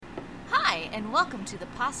and welcome to the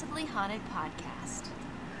Possibly Haunted Podcast.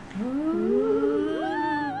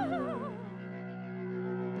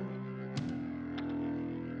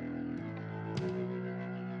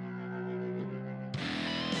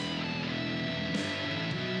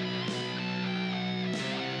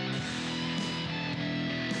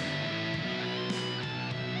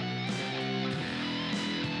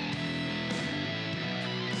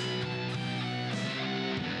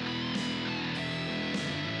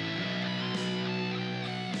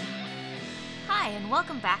 Hi, and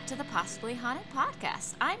welcome back to the Possibly Haunted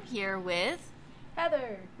Podcast. I'm here with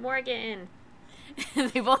Heather. Morgan.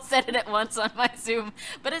 They both said it at once on my Zoom,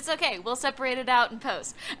 but it's okay. We'll separate it out in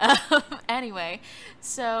post. Anyway,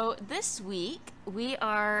 so this week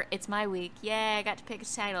it's my week. Yay, I got to pick a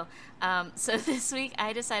title. So this week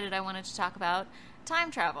I decided I wanted to talk about time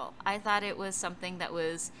travel. I thought it was something that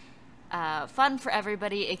was fun for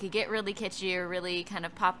everybody. It could get really kitschy or really kind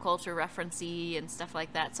of pop culture referencey and stuff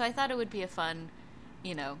like that. So I thought it would be a fun,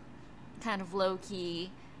 kind of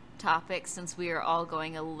low-key topic since we are all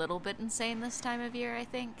going a little bit insane this time of year, I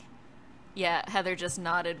think. Yeah, Heather just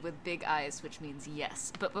nodded with big eyes, which means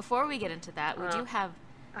yes. But before we get into that, we do have...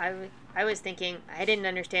 I was thinking, I didn't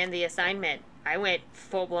understand the assignment. I went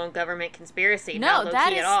full-blown government conspiracy, no, not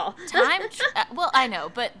that low-key is at all. well, I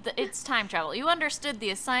know, but it's time travel. You understood the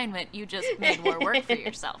assignment, you just made more work for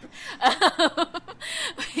yourself.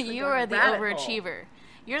 You are the overachiever.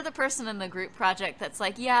 You're the person in the group project that's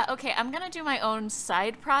like, yeah, okay, I'm going to do my own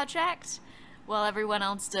side project while everyone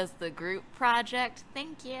else does the group project.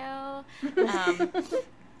 Thank you.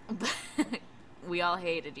 But we all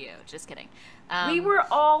hated you. Just kidding. We were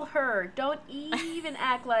all her. Don't even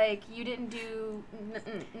act like you didn't do...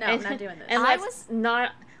 No, I'm not doing this. And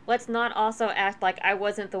let's not also act like I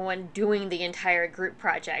wasn't the one doing the entire group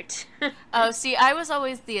project. Oh, see, I was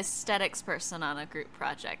always the aesthetics person on a group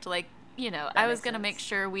project. Like, I was going to make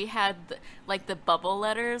sure we had, the bubble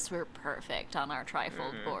letters were perfect on our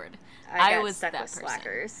trifold board. I was that stuck with person.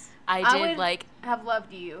 slackers. I would have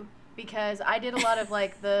loved you because I did a lot of,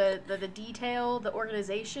 the detail, the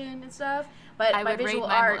organization and stuff, but my visual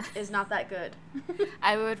art is not that good.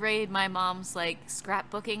 I would raid my mom's,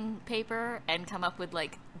 scrapbooking paper and come up with,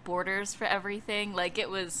 borders for everything. It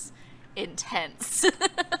was intense.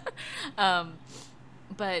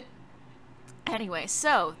 But... Anyway,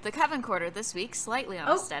 so, the Coven Quarter this week, slightly on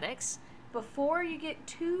aesthetics. Before you get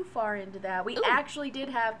too far into that, we actually did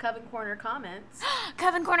have Coven Corner comments.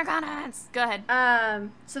 Coven Corner comments! Go ahead.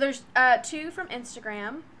 So there's two from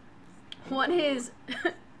Instagram. One is,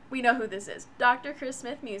 we know who this is, Dr. Chris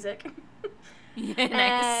Smith Music. Yeah,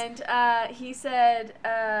 nice. And he said,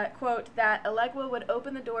 quote, that Elegua would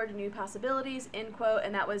open the door to new possibilities, end quote,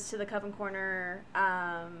 and that was to the Coven Corner,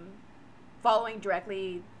 following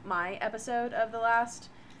directly my episode of the last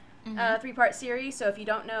three-part series. So if you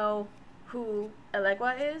don't know who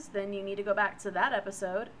Elegua is, then you need to go back to that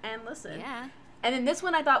episode and listen. Yeah. And then this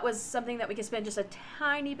one I thought was something that we could spend just a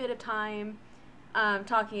tiny bit of time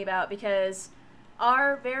talking about because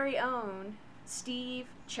our very own Steve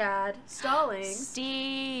Chad Stallings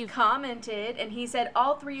commented, and he said,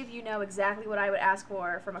 all three of you know exactly what I would ask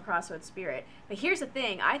for from a Crossroads spirit. But here's the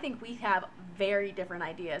thing. I think we have very different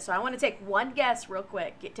ideas. So I want to take one guess real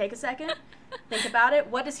quick. Take a second. Think about it.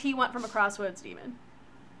 What does he want from a Crossroads demon?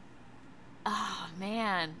 Oh,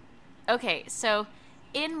 man. Okay, so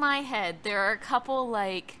in my head, there are a couple,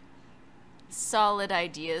 solid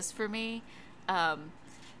ideas for me.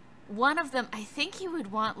 One of them, I think he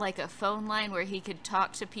would want, a phone line where he could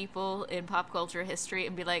talk to people in pop culture history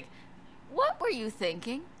and be like, what were you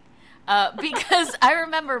thinking? Because I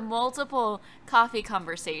remember multiple coffee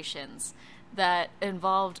conversations that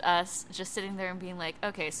involved us just sitting there and being like,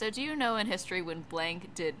 okay, so do you know in history when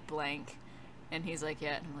blank did blank? And he's like,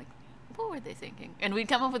 yeah. And I'm like, what were they thinking? And we'd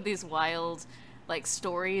come up with these wild,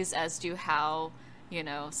 stories as to how...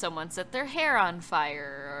 someone set their hair on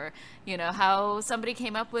fire, or, how somebody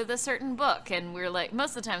came up with a certain book, and we're like,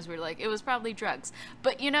 most of the times we're like, it was probably drugs.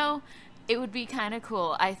 But, it would be kind of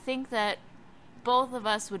cool. I think that both of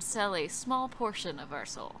us would sell a small portion of our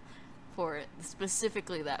soul for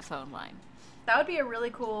specifically that phone line. That would be a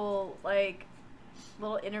really cool,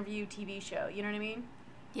 little interview TV show, you know what I mean?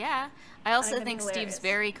 Yeah. I also think Steve's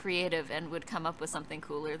very creative and would come up with something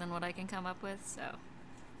cooler than what I can come up with, so...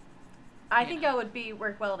 I think I would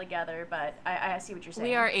work well together, but I see what you're saying.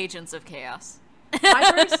 We are agents of chaos.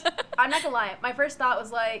 I'm not gonna lie, my first thought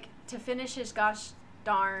was to finish his gosh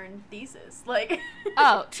darn thesis.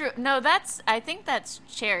 Oh, true. No, I think that's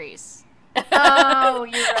Cherry's. Oh,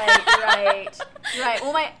 you're right.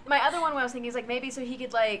 Well, my other one I was thinking is maybe so he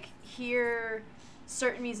could hear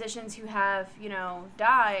certain musicians who have,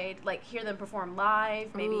 died, like, hear them perform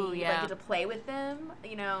live, maybe Ooh, yeah. like, get to play with them,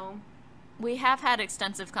 We have had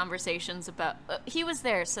extensive conversations about... he was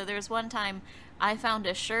there, so there's one time I found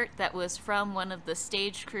a shirt that was from one of the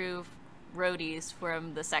stage crew roadies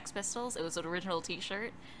from the Sex Pistols. It was an original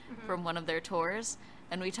t-shirt from one of their tours,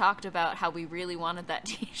 and we talked about how we really wanted that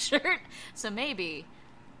t-shirt. So maybe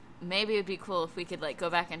it'd be cool if we could, like, go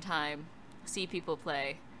back in time, see people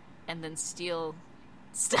play, and then steal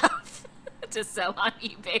stuff to sell on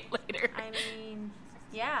eBay later. I mean,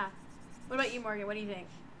 yeah. What about you, Morgan? What do you think?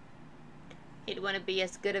 He'd want to be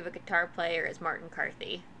as good of a guitar player as Martin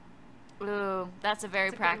Carthy. Ooh, that's a very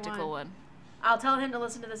That's a good practical one. I'll tell him to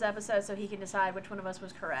listen to this episode so he can decide which one of us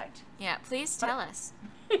was correct. Yeah, please tell us.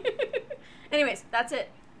 Anyways, that's it.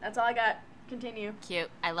 That's all I got. Continue.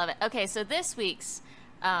 Cute. I love it. Okay, so this week's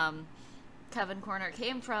Coven Corner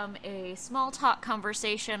came from a small talk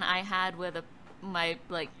conversation I had with my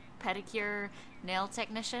pedicure nail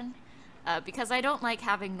technician, because I don't like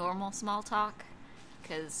having normal small talk,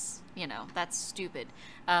 because, that's stupid.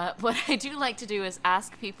 What I do like to do is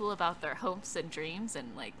ask people about their hopes and dreams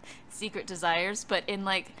and, like, secret desires, but in,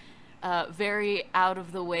 like, very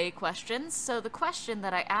out-of-the-way questions. So the question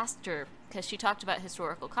that I asked her, because she talked about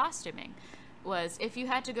historical costuming, was, if you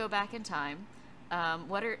had to go back in time,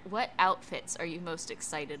 what outfits are you most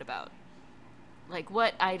excited about? Like,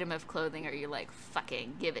 what item of clothing are you like,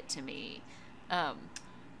 fucking give it to me?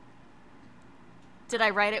 Did I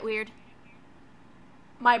write it weird?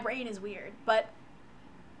 My brain is weird, but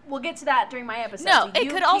we'll get to that during my episode. No, so it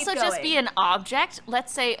could also just be an object.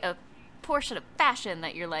 Let's say a portion of fashion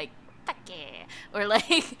that you're like, fuck yeah. Or like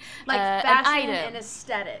fashion an item. and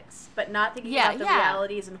aesthetics, but not thinking about the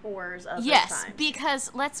realities and horrors of those times.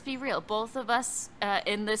 Because let's be real, both of us,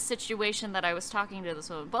 in this situation that I was talking to this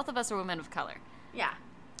woman, both of us are women of color. Yeah.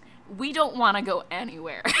 We don't want to go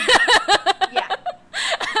anywhere. Yeah.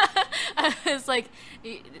 I was like,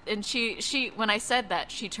 and she when I said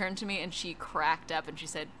that, she turned to me and she cracked up and she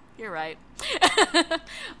said, "You're right."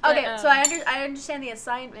 Okay, so I understand the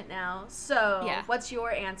assignment now. So, yeah. What's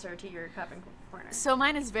your answer to your Coven Corner? So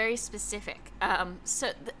mine is very specific.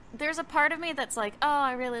 There's a part of me that's like, oh,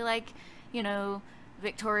 I really like,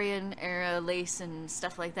 Victorian era lace and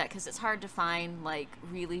stuff like that, because it's hard to find like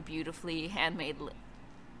really beautifully handmade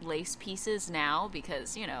lace pieces now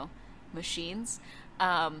because machines.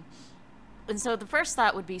 And so the first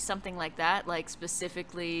thought would be something like that, like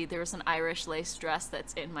specifically there was an Irish lace dress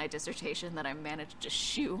that's in my dissertation that I managed to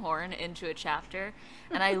shoehorn into a chapter,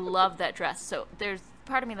 and I love that dress. So there's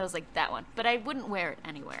part of me that was like that one, but I wouldn't wear it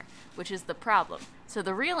anywhere, which is the problem. So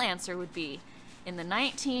the real answer would be in the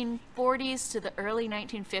 1940s to the early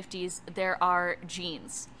 1950s, there are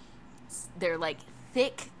jeans. They're like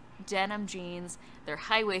thick denim jeans. They're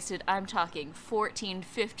high-waisted. I'm talking 14,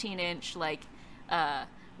 15-inch, like,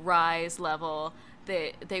 rise level.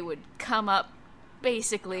 They would come up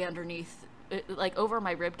basically underneath, like over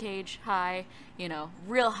my rib cage high,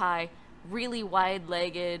 real high, really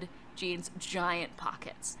wide-legged jeans, giant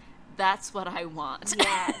pockets. That's what I want.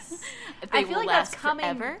 Yes. I feel like that's coming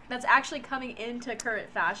forever. That's actually coming into current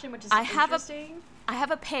fashion, which is interesting. I have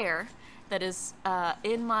a pair that is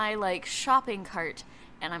in my like shopping cart,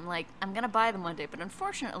 and I'm like, I'm gonna buy them one day, but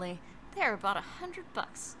unfortunately they're about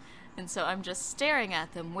 $100. And so I'm just staring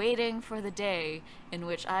at them, waiting for the day in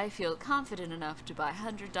which I feel confident enough to buy a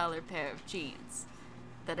 $100 pair of jeans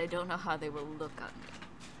that I don't know how they will look on me.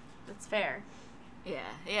 That's fair.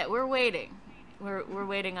 Yeah, we're waiting. We're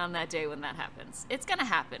waiting on that day when that happens. It's gonna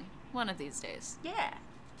happen one of these days. Yeah.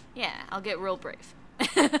 Yeah, I'll get real brave.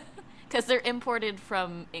 Because they're imported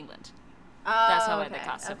from England. That's how they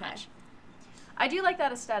cost so much. I do like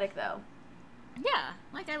that aesthetic, though. Yeah,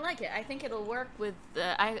 I like it. I think it'll work with...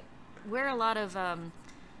 I wear a lot of...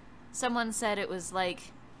 someone said it was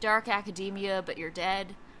like dark academia, but you're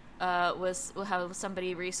dead, was how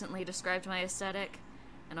somebody recently described my aesthetic.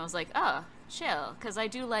 And I was like, oh, chill. Because I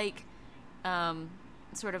do like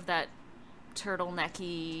sort of that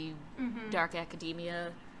turtlenecky dark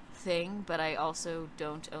academia thing, but I also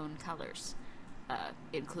don't own colors,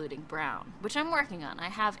 including brown, which I'm working on. I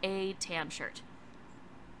have a tan shirt.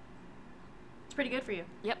 It's pretty good for you.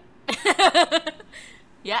 Yep.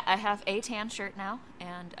 Yeah, I have a tan shirt now,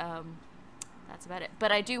 and that's about it.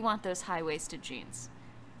 But I do want those high-waisted jeans.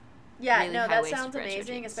 Yeah, really no, that sounds amazing,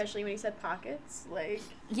 jeans. Especially when you said pockets. Like,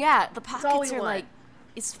 yeah, the pockets are like,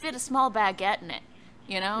 it's fit a small baguette in it,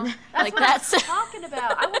 That's what I'm talking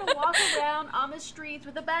about. I want to walk around on the streets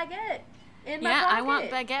with a baguette in my pocket. I want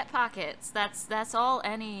baguette pockets. That's all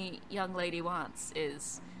any young lady wants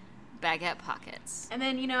is baguette pockets. And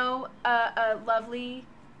then, a lovely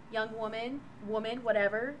young woman,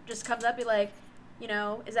 whatever, just comes up, be like, you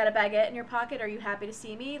know, is that a baguette in your pocket? Are you happy to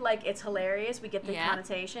see me? Like, it's hilarious. We get the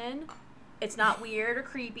connotation. It's not weird or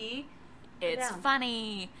creepy. It's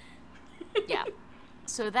funny. Yeah.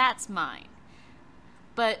 So that's mine.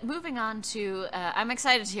 But moving on to, I'm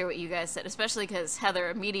excited to hear what you guys said, especially because Heather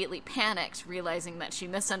immediately panicked, realizing that she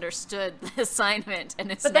misunderstood the assignment,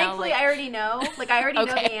 and it's but now thankfully, like... I already know. Like, I already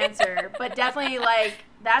know the answer. But definitely, like,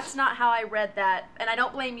 that's not how I read that. And I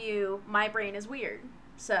don't blame you. My brain is weird.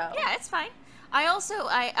 So... Yeah, it's fine. I also,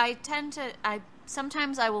 I tend to,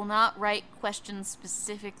 sometimes I will not write questions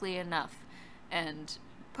specifically enough. And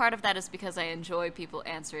part of that is because I enjoy people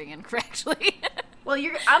answering incorrectly. Well,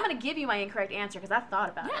 I'm going to give you my incorrect answer because I thought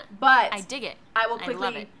about it. But I dig it. I will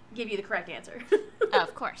quickly give you the correct answer.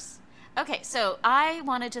 Of course. Okay, so I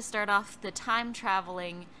wanted to start off the time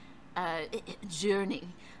traveling journey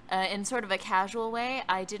in sort of a casual way.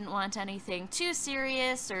 I didn't want anything too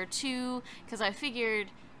serious or too, because I figured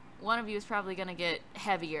one of you is probably going to get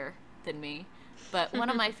heavier than me. But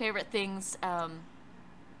one of my favorite things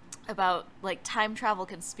about like time travel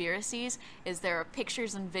conspiracies is there are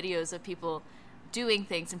pictures and videos of people doing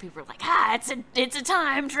things, and people are like, it's a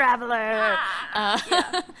time traveler.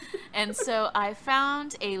 And so I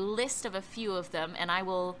found a list of a few of them, and I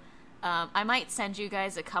will I might send you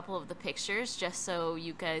guys a couple of the pictures just so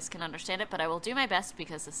you guys can understand it, but I will do my best,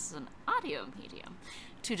 because this is an audio medium,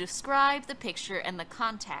 to describe the picture and the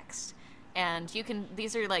context. And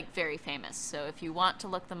these are like very famous, so if you want to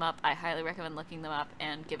look them up, I highly recommend looking them up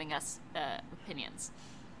and giving us opinions.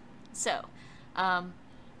 So,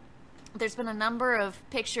 there's been a number of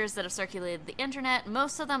pictures that have circulated the internet.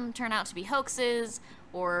 Most of them turn out to be hoaxes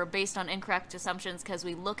or based on incorrect assumptions, because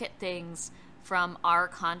we look at things from our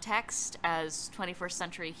context as 21st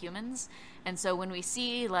century humans. And so when we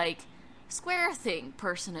see like square thing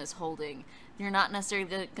person is holding, you're not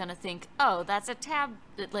necessarily going to think, oh, that's a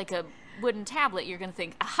like a wooden tablet. You're going to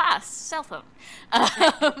think, aha, cell phone.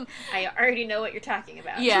 I already know what you're talking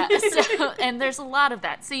about. Yeah. So, and there's a lot of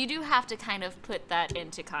that. So you do have to kind of put that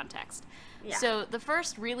into context. Yeah. So the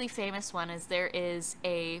first really famous one is there is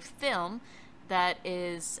a film that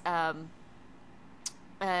is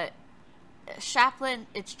Chaplin.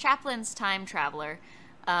 It's Chaplin's Time Traveler,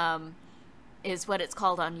 is what it's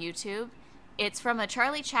called on YouTube. It's from a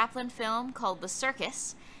Charlie Chaplin film called The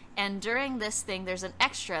Circus, and during this thing, there's an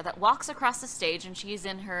extra that walks across the stage, and she's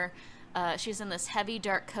in this heavy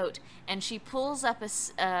dark coat, and she pulls up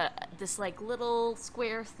this like little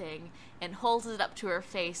square thing and holds it up to her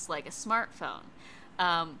face like a smartphone.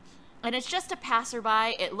 And it's just a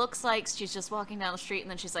passerby. It looks like she's just walking down the street, and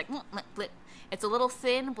then she's like, it's a little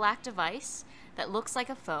thin black device that looks like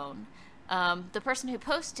a phone. The person who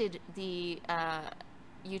posted the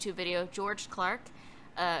YouTube video, George Clark,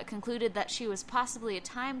 concluded that she was possibly a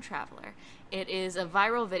time traveler. It is a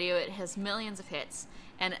viral video. It has millions of hits,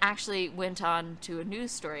 and actually went on to a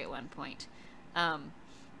news story at one point.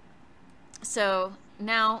 So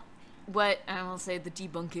now, what I will say, the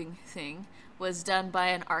debunking thing was done by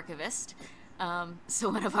an archivist. So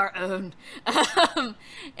one of our own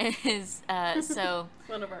is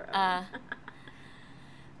one of our own.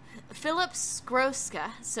 Philip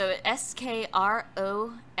Skroska, so Skroska,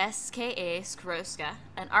 Skroska,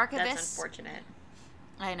 an archivist. That's unfortunate.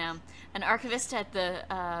 I know. An archivist at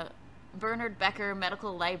the Bernard Becker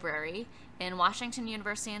Medical Library in Washington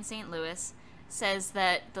University in St. Louis, says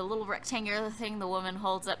that the little rectangular thing the woman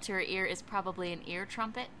holds up to her ear is probably an ear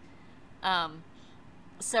trumpet.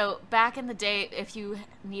 So back in the day, if you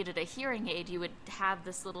needed a hearing aid, you would have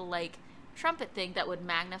this little like trumpet thing that would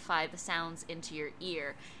magnify the sounds into your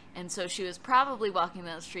ear. And so she was probably walking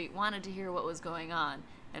down the street, wanted to hear what was going on,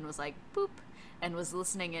 and was like, boop, and was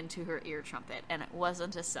listening into her ear trumpet, and it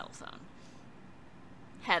wasn't a cell phone.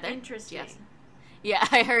 Heather? Interesting. Yes. Yeah,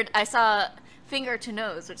 I saw finger to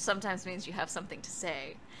nose, which sometimes means you have something to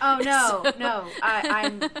say. Oh, no, no,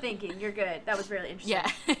 I'm thinking. You're good. That was really interesting.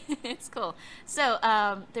 Yeah, it's cool. So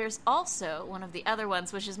there's also one of the other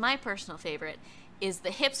ones, which is my personal favorite, is the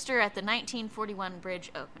hipster at the 1941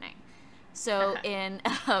 bridge opening. So in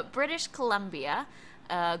British Columbia,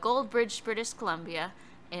 Gold Bridge, British Columbia,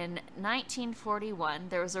 in 1941,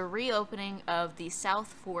 there was a reopening of the South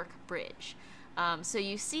Fork Bridge. So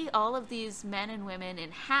you see all of these men and women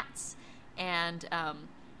in hats, and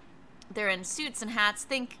they're in suits and hats.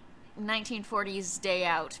 Think 1940s day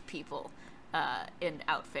out people in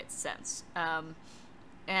outfit sense.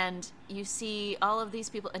 And you see all of these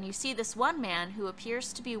people, and you see this one man who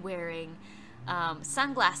appears to be wearing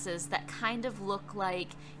sunglasses that kind of look like,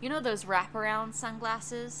 you know, those wraparound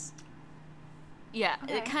sunglasses? Yeah,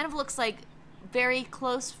 okay. It kind of looks like very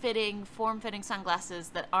close-fitting, form-fitting sunglasses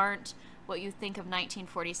that aren't what you think of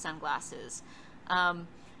 1940 sunglasses.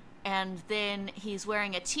 And then he's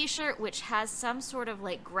wearing a t-shirt which has some sort of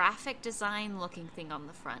like graphic design looking thing on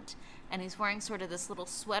the front. And he's wearing sort of this little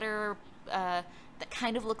sweater that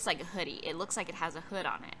kind of looks like a hoodie. It looks like it has a hood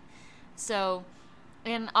on it. So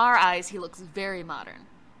in our eyes, he looks very modern.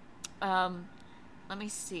 Let me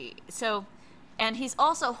see. So, and he's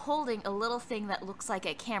also holding a little thing that looks like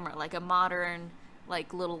a camera, like a modern,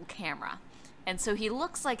 like little camera. And so he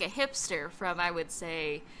looks like a hipster from, I would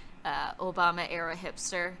say, Obama era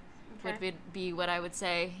hipster. Okay. Would be what I would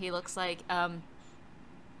say he looks like.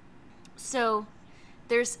 So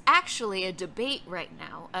there's actually a debate right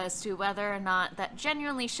now as to whether or not that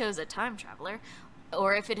genuinely shows a time traveler,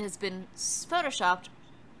 or if it has been photoshopped,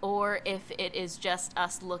 or if it is just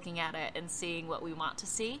us looking at it and seeing what we want to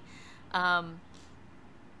see.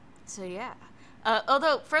 So yeah.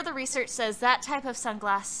 Although further research says that type of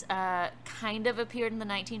sunglass kind of appeared in the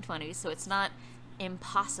 1920s, so it's not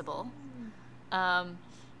impossible.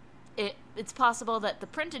 It's possible that the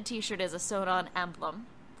printed t-shirt is a sewn-on emblem,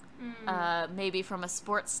 maybe from a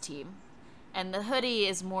sports team, and the hoodie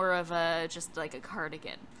is more of just like a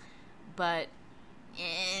cardigan. But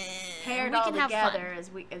paired all together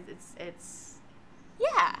it's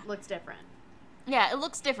yeah, looks different. Yeah, it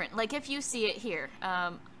looks different. Like if you see it here,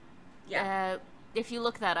 if you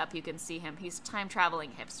look that up, you can see him. He's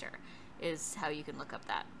time-traveling hipster, is how you can look up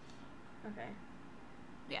that. Okay.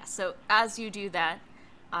 Yeah, so as you do that,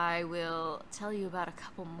 I will tell you about a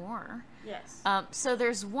couple more. Yes. So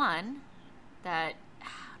there's one that...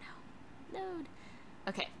 Oh, no. Load.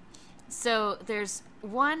 Okay. So there's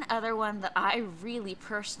one other one that I really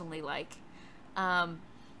personally like. And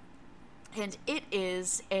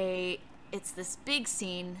it's this big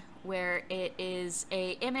scene where it is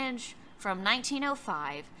a image from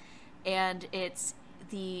 1905, and it's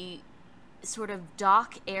the sort of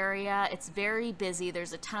dock area. It's very busy.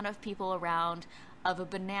 There's a ton of people around, of a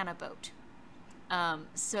banana boat.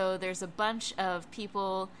 So there's a bunch of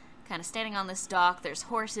people kind of standing on this dock. There's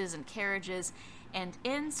horses and carriages, and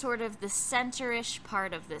in sort of the center-ish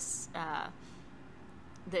part of this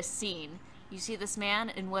scene, you see this man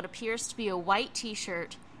in what appears to be a white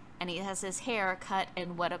t-shirt, and he has his hair cut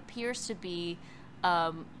in what appears to be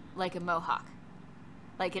like a mohawk.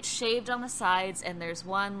 Like it's shaved on the sides, and there's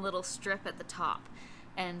one little strip at the top.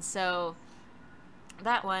 And so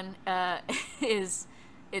that one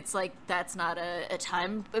it's like, that's not a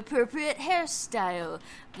time-appropriate hairstyle,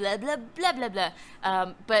 blah, blah, blah, blah,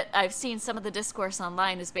 blah. But I've seen some of the discourse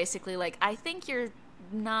online is basically like, I think you're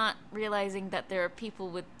not realizing that there are people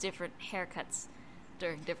with different haircuts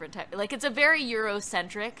during different times. Like, it's a very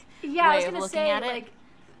Eurocentric way of looking at it. Like,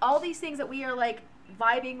 all these things that we are, like,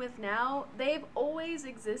 vibing with now, they've always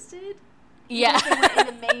existed. Yeah. In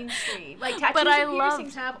the mainstream. Like, tattoos and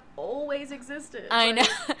piercings have always existed. I know.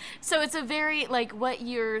 So it's a very, like, what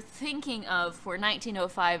you're thinking of for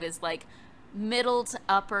 1905 is, like, middle to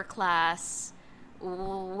upper class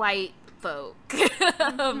white folk.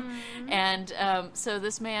 And so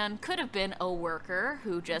this man could have been a worker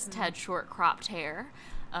who just had short cropped hair.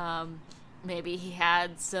 Maybe he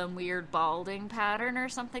had some weird balding pattern or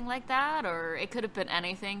something like that, or it could have been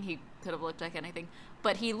anything. He could have looked like anything.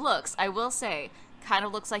 But he looks, I will say, kind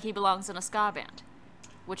of looks like he belongs in a ska band,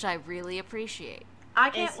 which I really appreciate. I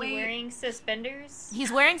can't wait. Is he wearing suspenders?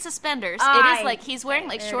 He's wearing suspenders. It is like, he's wearing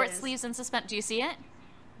like short sleeves and suspenders. Do you see it?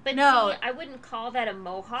 But no, see, I wouldn't call that a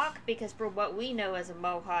mohawk, because for what we know as a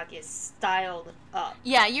mohawk is styled up.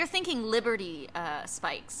 Yeah, you're thinking Liberty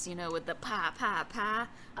spikes, you know, with the pa, pa, pa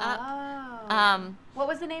up. Oh. What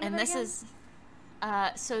was the name of it again? And this is,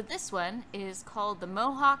 so this one is called the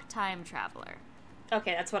Mohawk Time Traveler.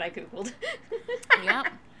 Okay, that's what I Googled. Yep.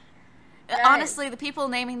 Honestly, the people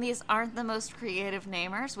naming these aren't the most creative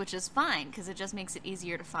namers, which is fine, because it just makes it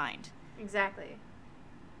easier to find. Exactly.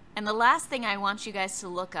 And the last thing I want you guys to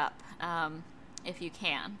look up, if you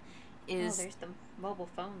can, is... Oh, there's the mobile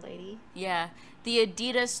phone lady. Yeah. The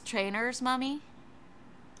Adidas Trainers mummy.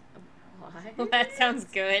 What? Well, that sounds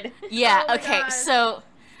good. Yeah, oh okay, gosh. So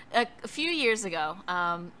a few years ago,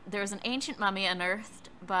 there was an ancient mummy unearthed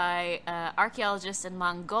by archaeologists in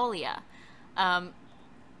Mongolia.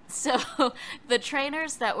 So the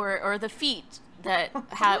trainers that were, or the feet that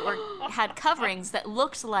had coverings that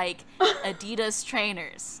looked like Adidas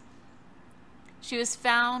trainers. She was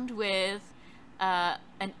found with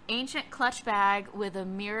an ancient clutch bag with a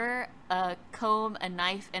mirror, a comb, a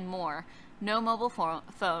knife, and more. No mobile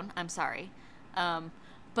phone, I'm sorry.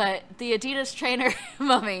 But the Adidas trainer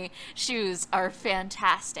mummy shoes are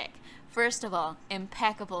fantastic. First of all,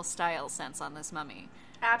 impeccable style sense on this mummy.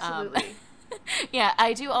 Absolutely. Yeah,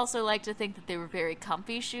 I do also like to think that they were very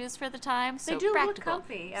comfy shoes for the time. So They do practical. look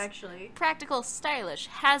comfy, actually. Practical, stylish,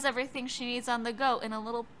 has everything she needs on the go in a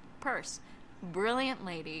little purse. Brilliant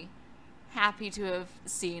lady. Happy to have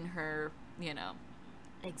seen her,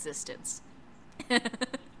 existence.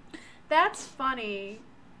 That's funny.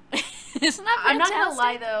 Isn't that fantastic? I'm not gonna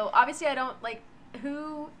lie though. Obviously, I don't like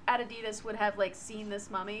who at Adidas would have like seen this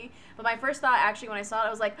mummy. But my first thought, actually, when I saw it, I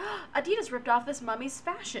was like, Adidas ripped off this mummy's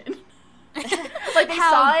fashion. Like they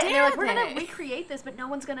How saw it and they're like, dare we're gonna they?" recreate this, but no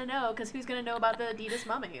one's gonna know because who's gonna know about the Adidas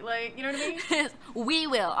mummy? Like, you know what I mean? We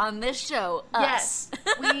will on this show. Us.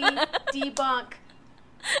 Yes, we debunk,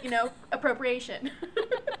 appropriation.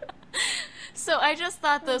 So I just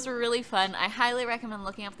thought those were really fun. I highly recommend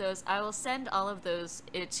looking up those. I will send all of those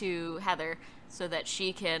to Heather so that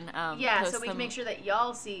she can post so we them. can make sure that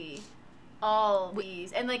y'all see all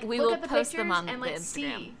these and like we look will at the post pictures them on and the like Instagram.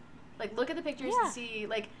 see, like look at the pictures Yeah. and see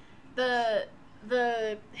like the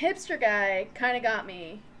hipster guy kind of got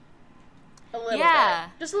me a little Yeah.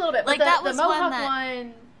 bit, just a little bit. Like, but that the was Mohawk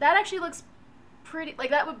one that actually looks pretty. Like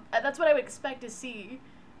that's what I would expect to see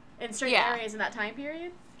in certain Yeah. areas in that time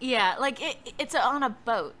period. Yeah, like it's on a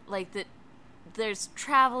boat. Like there's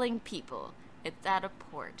traveling people. It's at a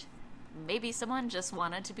port. Maybe someone just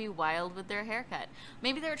wanted to be wild with their haircut.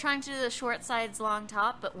 Maybe they were trying to do the short sides, long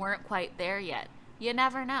top, but weren't quite there yet. You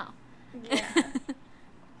never know. Yeah.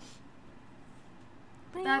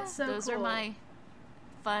 But That's so those are cool. my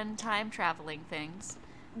fun time traveling things.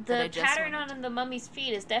 that I The just pattern wanted on the mummy's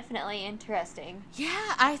feet is definitely interesting.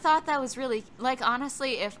 Yeah, I thought that was really, like,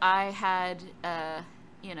 honestly, if I had,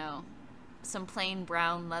 some plain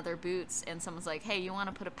brown leather boots and someone's like, hey, you want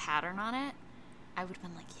to put a pattern on it? I would have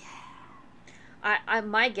been like, yeah.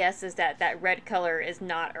 My guess is that red color is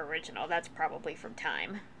not original. That's probably from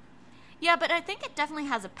Time. Yeah, but I think it definitely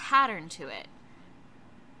has a pattern to it.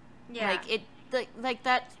 Yeah. Like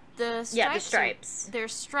that, the stripes. Yeah, the stripes. They're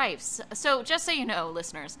stripes. So just so you know,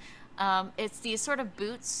 listeners, it's these sort of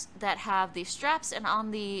boots that have the straps, and on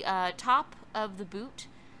the top of the boot,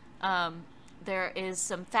 there is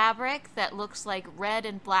some fabric that looks like red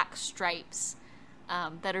and black stripes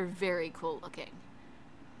that are very cool looking.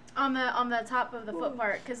 On the top of the foot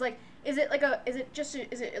part, because like, is it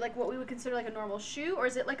like what we would consider like a normal shoe, or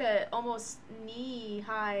is it like a almost knee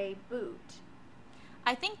high boot?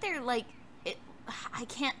 I think they're like it. I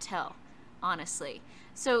can't tell, honestly.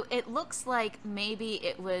 So it looks like maybe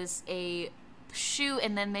it was a shoe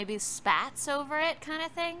and then maybe spats over it, kind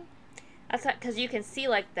of thing. That's because you can see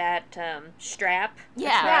like that strap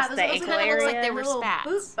Yeah. across those the kinda ankle looks area. like they were little spats.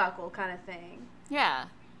 boot buckle kind of thing, Yeah,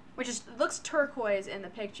 which looks turquoise in the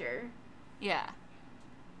picture. yeah.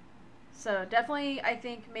 So definitely, I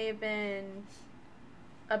think may have been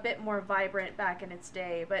a bit more vibrant back in its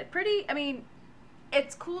day, but pretty. I mean,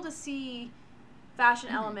 it's cool to see fashion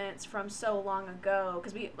elements from so long ago,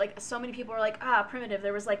 because so many people were like, primitive.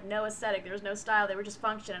 There was like no aesthetic, there was no style. They were just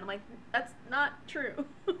function, and I'm like, that's not true.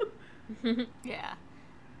 Yeah.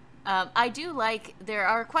 I do like, there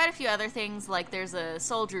are quite a few other things, like there's a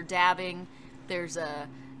soldier dabbing, there's a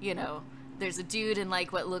dude in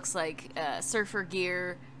like what looks like surfer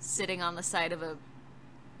gear sitting on the side of a,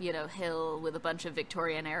 hill with a bunch of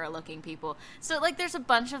Victorian era looking people. So like there's a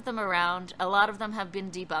bunch of them around. A lot of them have been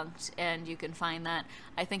debunked, and you can find that.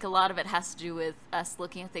 I think a lot of it has to do with us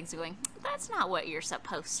looking at things and going, that's not what you're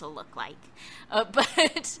supposed to look like.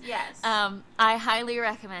 But Yes. I highly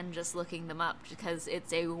recommend just looking them up, because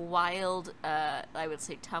it's a wild, I would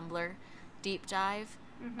say, Tumblr deep dive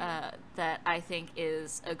that I think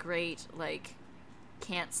is a great, like,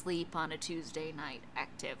 can't sleep on a Tuesday night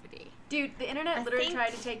activity. Dude, the internet I literally think-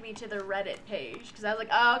 tried to take me to the Reddit page, because I was like,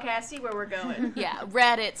 oh, okay, I see where we're going. Yeah,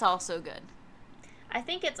 Reddit's also good. I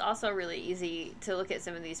think it's also really easy to look at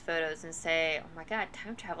some of these photos and say, oh my god,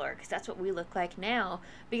 time traveler, because that's what we look like now.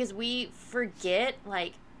 Because we forget,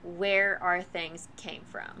 like, where our things came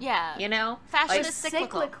from. Yeah. You know? Fashion Like, is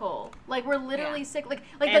cyclical. Like, we're literally Yeah. cyclical.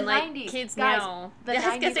 and the like 90s. kids guys, now. The I was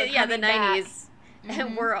 90s gonna say, are yeah, the coming back. 90s.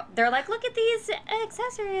 And they're like, look at these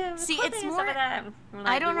accessories. See, clothing it's and more- stuff like that. We're I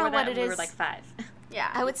like, don't we know wore what that it when we were is. like 5. Yeah.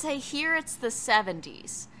 I would say here it's the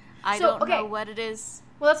 70s. I So, don't know okay. what it is.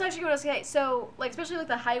 Well, that's actually what I was saying. So, like, especially like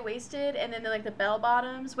the high-waisted and then like the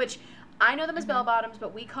bell-bottoms, which I know them as bell-bottoms,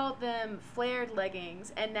 but we called them flared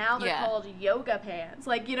leggings, and now they're Yeah. called yoga pants.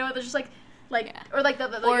 Like, they're just like, Yeah. or like the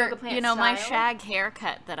Or, yoga pants my style. shag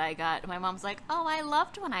haircut that I got. My mom's like, oh, I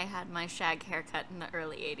loved when I had my shag haircut in the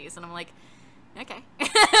early 80s. And I'm like, okay.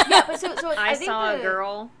 Yeah, but so I think saw a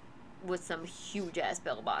girl with some huge ass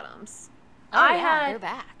bell bottoms. Oh, I yeah, had- they're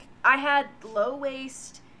back. I had low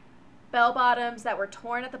waist bell bottoms that were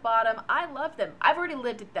torn at the bottom. I love them. I've already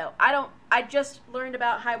lived it though. I just learned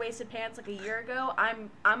about high-waisted pants like a year ago. I'm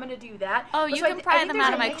gonna do that. Oh, you can pry them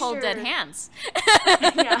out of my cold dead hands.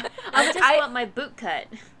 Yeah. I just want my boot cut.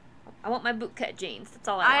 I want my boot cut jeans. That's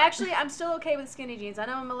all I want. I'm still okay with skinny jeans. I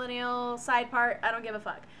know I'm a millennial side part. I don't give a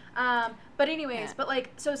fuck. But anyways, but like,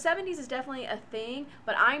 so 70s is definitely a thing,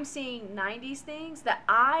 but I'm seeing 90s things that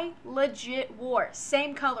I legit wore.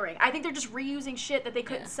 Same coloring. I think they're just reusing shit that they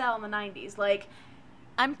couldn't sell in the 90s. Like,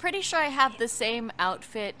 I'm pretty sure I have the same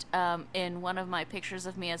outfit in one of my pictures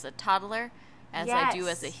of me as a toddler as I do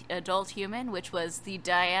as an adult human, which was the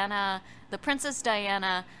Princess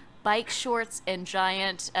Diana bike shorts and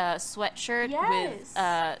giant sweatshirt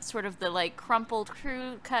with sort of the like crumpled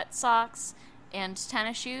crew cut socks and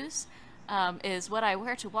tennis shoes. Is what I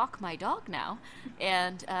wear to walk my dog now.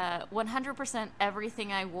 And 100%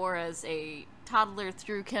 everything I wore as a toddler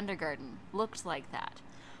through kindergarten looked like that.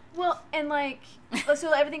 Well, and like,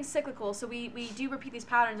 so everything's cyclical, so we do repeat these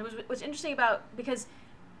patterns. What's interesting about, because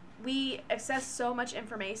we access so much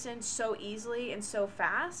information so easily and so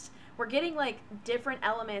fast, we're getting like different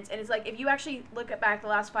elements, and it's like if you actually look back the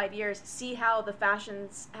last 5 years, see how the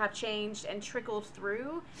fashions have changed and trickled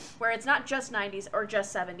through, where it's not just 90s or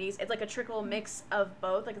just 70s, it's like a trickle mix of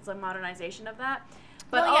both, like it's a modernization of that.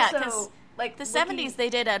 But also, like the 70s, they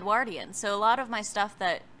did Edwardian, so a lot of my stuff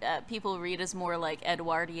that people read as more like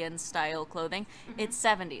Edwardian style clothing, it's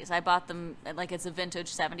 70s. I bought them like it's a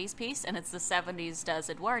vintage 70s piece, and it's the 70s does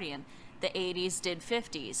Edwardian. The 80s did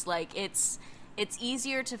 50s. Like it's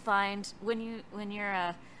easier to find when you're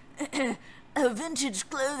a vintage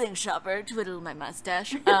clothing shopper, twiddle my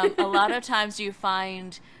mustache. A lot of times you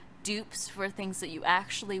find dupes for things that you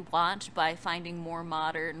actually want by finding more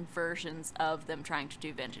modern versions of them trying to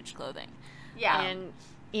do vintage clothing. Yeah. And,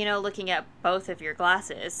 looking at both of your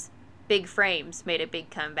glasses, big frames made a big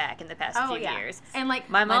comeback in the past few years. And like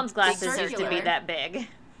my mom's glasses used to be that big.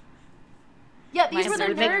 Yeah, these were the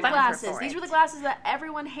nerd glasses. These were the glasses that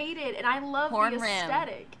everyone hated, and I love the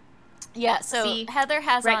aesthetic. Yeah, so Heather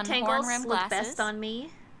has on horn rim glasses. Best on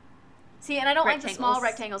me. See, and I don't like the small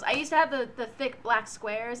rectangles. I used to have the thick black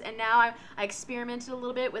squares, and now I experimented a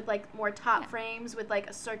little bit with like more top frames with like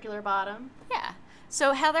a circular bottom. Yeah.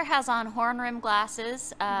 So Heather has on horn rim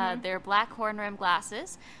glasses. They're black horn rim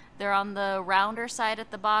glasses. They're on the rounder side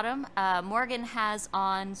at the bottom. Morgan has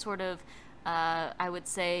on sort of, I would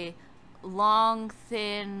say, long,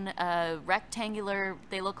 thin, rectangular,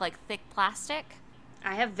 they look like thick plastic.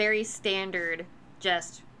 I have very standard,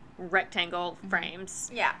 just rectangle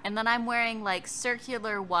frames. Yeah. And then I'm wearing like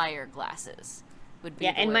circular wire glasses. Would be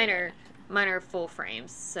and mine are full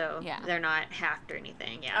frames, so they're not hacked or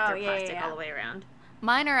anything. Yeah, they're plastic all the way around.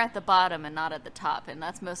 Mine are at the bottom and not at the top, and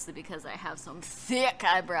that's mostly because I have some thick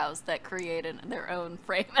eyebrows that create their own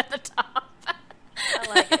frame at the top. I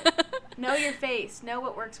like it. Know your face. Know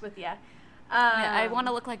what works with you. I want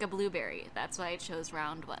to look like a blueberry. That's why I chose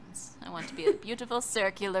round ones. I want to be a beautiful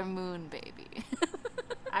circular moon baby.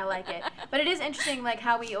 I like it. But it is interesting, like,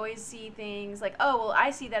 how we always see things like, oh, well,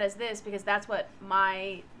 I see that as this because that's what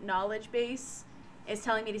my knowledge base is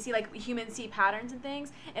telling me to see. Like, humans see patterns and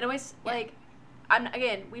things. And always, like,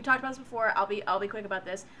 again, we've talked about this before. I'll be quick about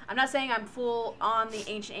this. I'm not saying I'm full on the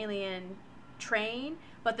ancient alien train,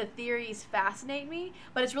 but the theories fascinate me.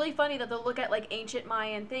 But it's really funny that they'll look at like ancient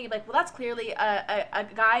Mayan thing and be like, well, that's clearly a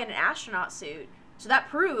guy in an astronaut suit, so that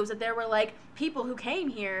proves that there were like people who came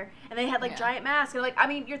here and they had like giant masks. And like, I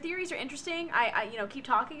mean, your theories are interesting. I keep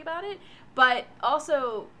talking about it, but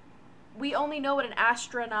also we only know what an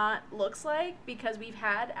astronaut looks like because we've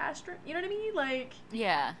had you know what I mean? Like,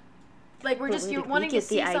 like you're wanting to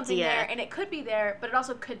see something there, and it could be there, but it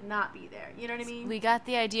also could not be there. You know what I mean? We got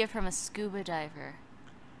the idea from a scuba diver.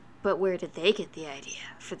 But where did they get the idea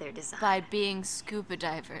for their design? By being scuba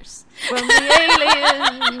divers. From the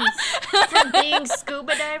aliens! From being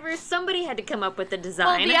scuba divers? Somebody had to come up with the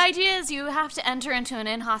design. Well, the idea is you have to enter into an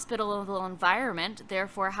inhospitable environment.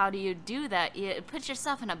 Therefore, how do you do that? You put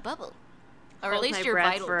yourself in a bubble. Or at least your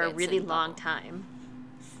vital for a bits really in long bubble. time.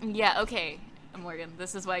 Yeah, okay. Morgan,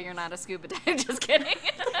 this is why you're not a scuba diver. Just kidding.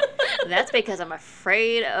 That's because I'm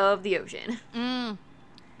afraid of the ocean.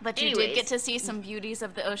 But you did get to see some beauties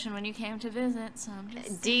of the ocean when you came to visit, so I'm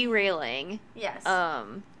just derailing. Yes.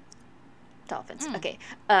 Dolphins. Okay.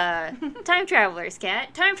 Time travelers,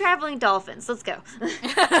 Kat. Time traveling dolphins. Let's go.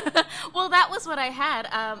 Well, that was what I had.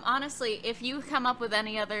 Honestly, if you come up with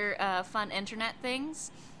any other fun internet things,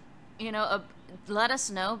 let us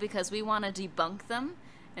know because we want to debunk them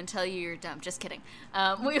and tell you you're dumb. Just kidding.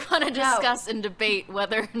 We want to discuss and debate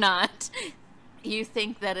whether or not you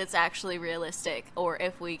think that it's actually realistic, or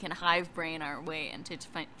if we can hive brain our way into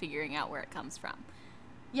figuring out where it comes from.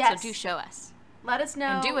 Yes. So do show us. Let us know.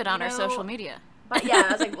 And do it on our social media. But yeah,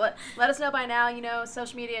 I was like, let us know by now,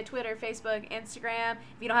 social media, Twitter, Facebook, Instagram.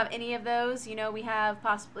 If you don't have any of those, we have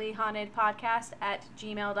possibly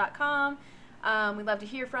hauntedpodcast@gmail.com. We'd love to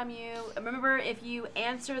hear from you. Remember, if you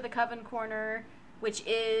answer the Coven Corner, which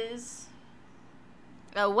is...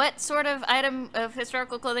 what sort of item of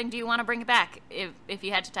historical clothing do you want to bring back if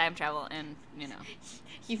you had to time travel and,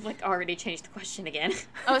 You've, already changed the question again.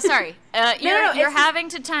 Oh, sorry. You're having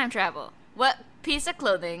to time travel. What piece of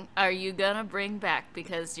clothing are you going to bring back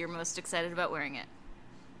because you're most excited about wearing it?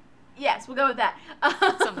 Yes, we'll go with that.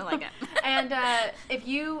 Something like that. And if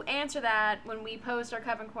you answer that when we post our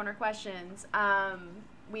Coven Corner questions,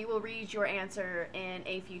 we will read your answer in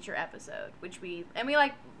a future episode, we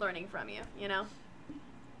like learning from you,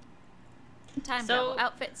 Time travel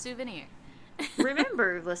outfit souvenir.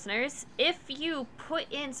 Remember, listeners, if you put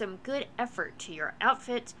in some good effort to your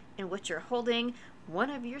outfit and what you're holding,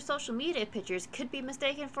 one of your social media pictures could be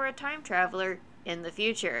mistaken for a time traveler in the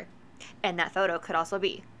future. And that photo could also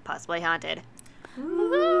be possibly haunted.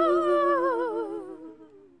 Ooh.